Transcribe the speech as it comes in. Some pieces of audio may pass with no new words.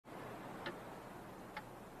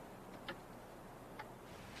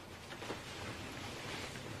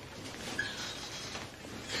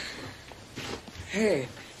Hey,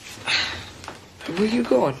 where you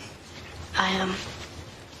going? I,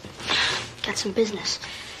 got some business.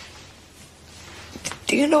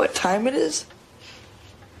 Do you know what time it is?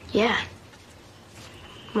 Yeah.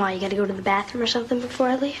 Why, you gotta go to the bathroom or something before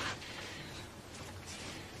I leave?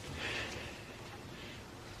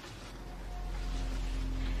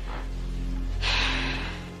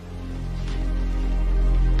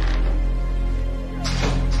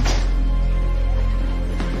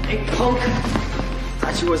 Hey, punk.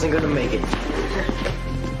 Thought you wasn't gonna make it.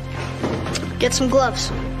 Get some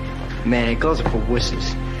gloves. Man, gloves are for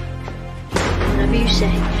wusses. Whatever you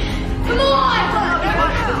say. Come on! Come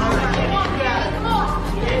on, guys! Come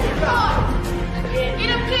on! Get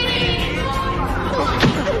him, Kitty! Come on!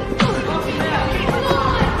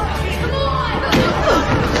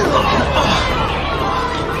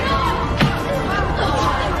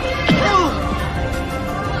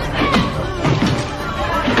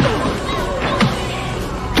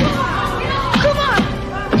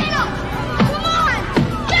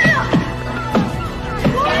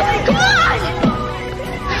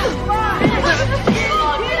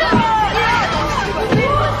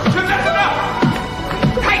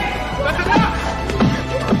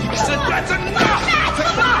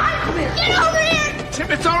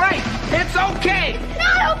 It's all right. It's okay.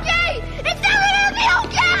 Not okay! It's never gonna be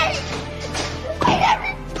okay!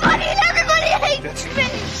 Everybody hates me!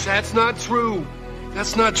 That's not true.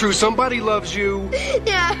 That's not true. Somebody loves you.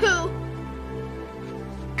 Yeah, who?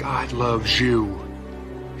 God loves you.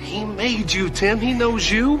 He made you, Tim. He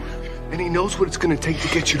knows you. And he knows what it's going to take to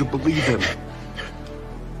get you to believe him.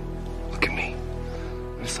 Look at me.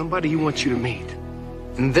 There's somebody he wants you to meet.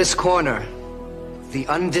 In this corner, the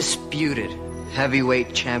undisputed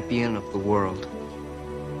heavyweight champion of the world,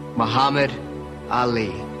 Muhammad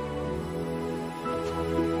Ali.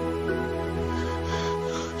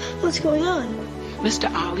 What's going on? Mr.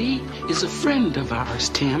 Ali is a friend of ours,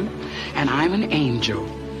 Tim, and I'm an angel,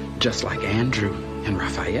 just like Andrew and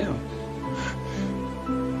Raphael.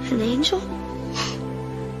 An angel?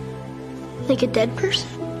 Like a dead person?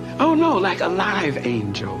 Oh, no, like a live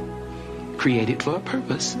angel, created for a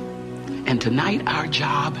purpose. And tonight our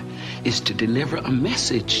job is to deliver a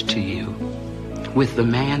message to you with the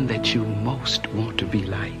man that you most want to be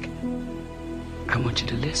like. I want you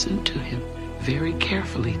to listen to him very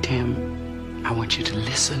carefully, Tim. I want you to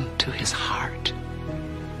listen to his heart.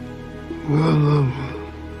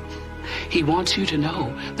 He wants you to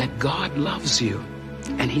know that God loves you,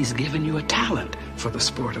 and he's given you a talent for the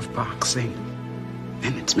sport of boxing,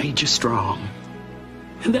 and it's made you strong.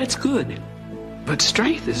 And that's good. But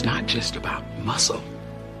strength is not just about muscle.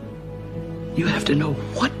 You have to know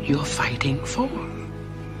what you're fighting for.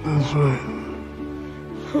 That's right.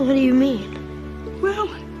 What do you mean? Well,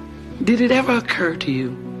 did it ever occur to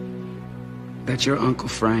you that your Uncle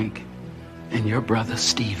Frank and your brother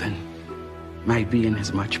Stephen might be in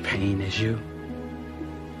as much pain as you?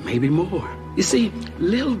 Maybe more. You see,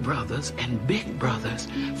 little brothers and big brothers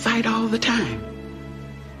fight all the time.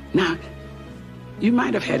 Now, you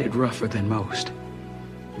might have had it rougher than most,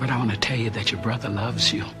 but I want to tell you that your brother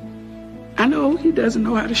loves you. I know he doesn't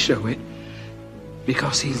know how to show it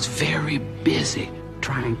because he's very busy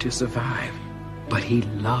trying to survive, but he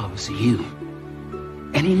loves you,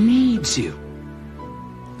 and he needs you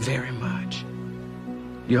very much.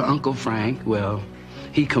 Your Uncle Frank, well,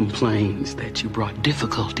 he complains that you brought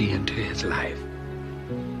difficulty into his life.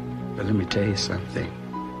 But let me tell you something.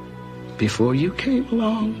 Before you came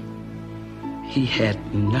along, he had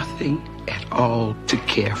nothing at all to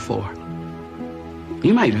care for.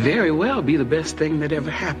 You might very well be the best thing that ever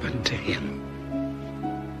happened to him.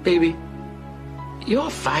 Baby, your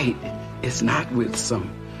fight is not with some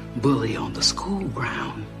bully on the school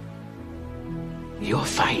ground. Your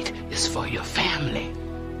fight is for your family.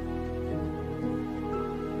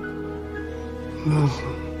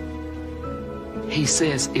 He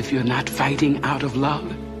says if you're not fighting out of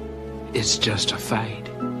love, it's just a fight,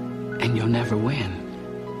 and you'll never win.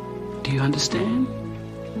 Do you understand?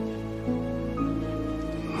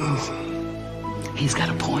 He's got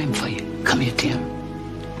a poem for you. Come here, Tim.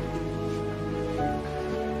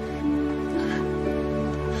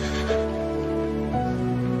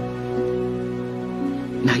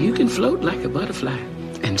 Now you can float like a butterfly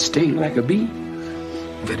and sting like a bee.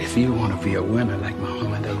 But if you want to be a winner like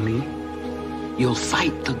Muhammad Ali, you'll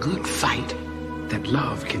fight the good fight that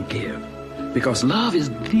love can give. Because love is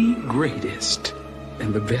the greatest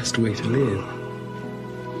and the best way to live.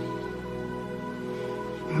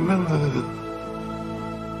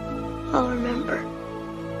 I'll remember.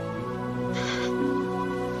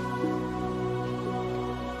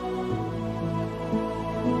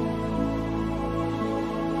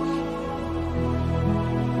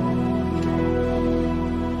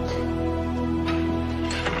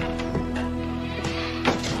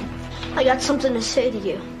 got something to say to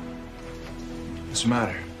you. What's the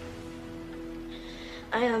matter?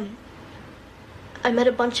 I met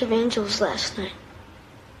a bunch of angels last night.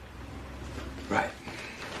 Right.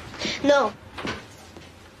 No.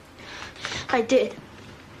 I did.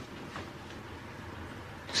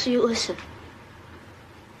 So you listen.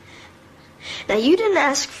 Now, you didn't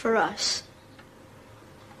ask for us.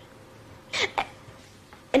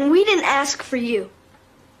 And we didn't ask for you.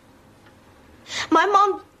 My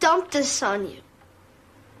mom dumped us on you.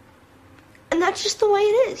 And that's just the way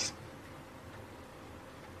it is.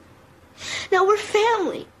 Now, we're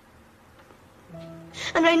family.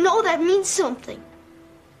 And I know that means something.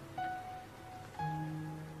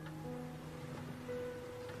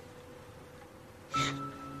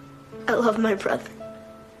 I love my brother.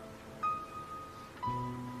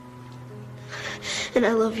 And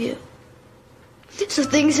I love you. So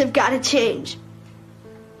things have got to change.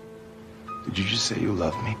 Did you just say you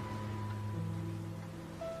love me?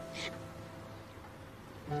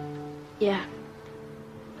 Yeah.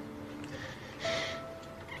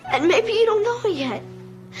 And maybe you don't know it yet,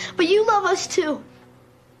 but you love us too.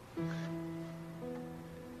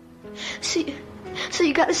 So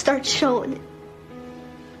you gotta start showing it.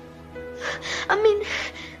 I mean,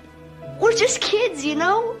 we're just kids, you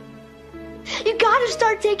know? You gotta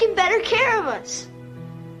start taking better care of us.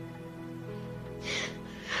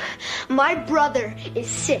 My brother is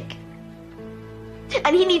sick.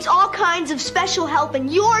 And he needs all kinds of special help,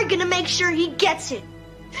 and you're gonna make sure he gets it.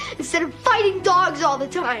 Instead of fighting dogs all the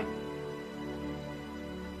time.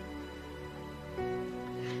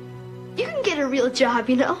 You can get a real job,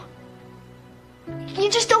 you know? You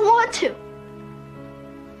just don't want to.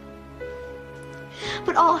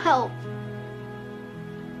 But I'll help.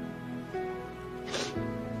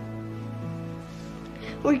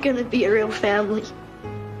 We're gonna be a real family.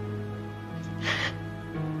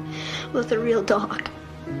 With a real dog.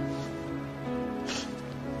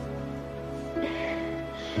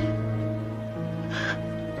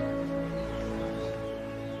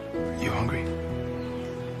 You hungry?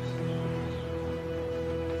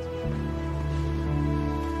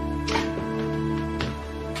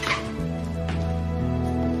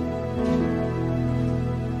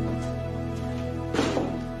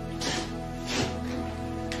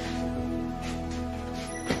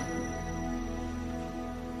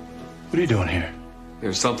 What are you doing here?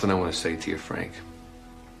 There's something I want to say to you, Frank.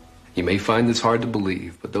 You may find this hard to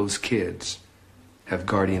believe, but those kids have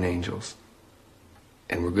guardian angels.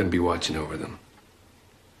 And we're going to be watching over them.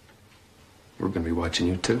 We're going to be watching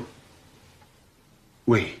you, too.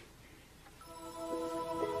 We.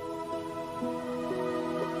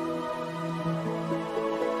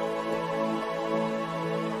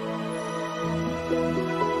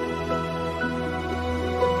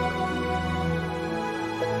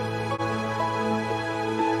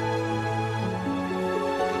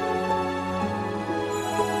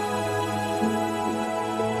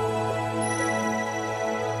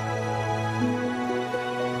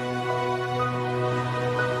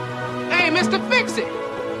 Mr. Fix-It.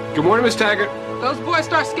 Good morning, Miss Taggart. Those boys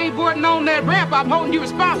start skateboarding on that ramp, I'm holding you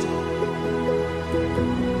responsible.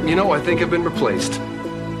 You know, I think I've been replaced.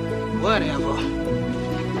 Whatever.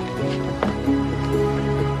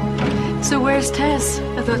 So where's Tess?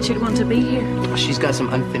 I thought you'd want to be here. She's got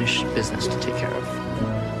some unfinished business to take care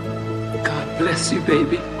of. God bless you,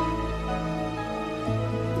 baby.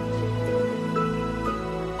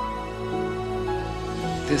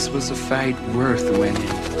 This was a fight worth winning.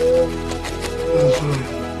 That's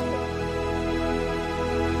right.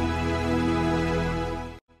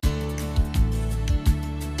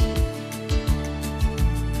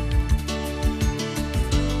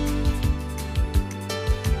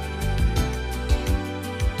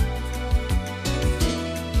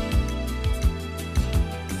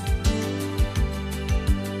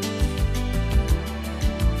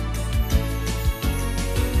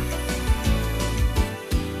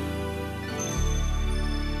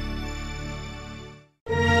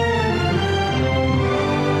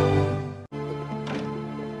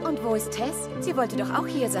 Und wo ist Tess? Sie wollte doch auch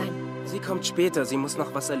hier sein. Sie kommt später, sie muss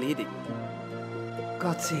noch was erledigen.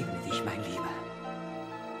 Gott segne dich, mein Lieber.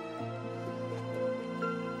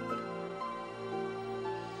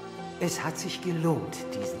 Es hat sich gelohnt,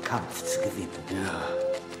 diesen Kampf zu gewinnen. Ja.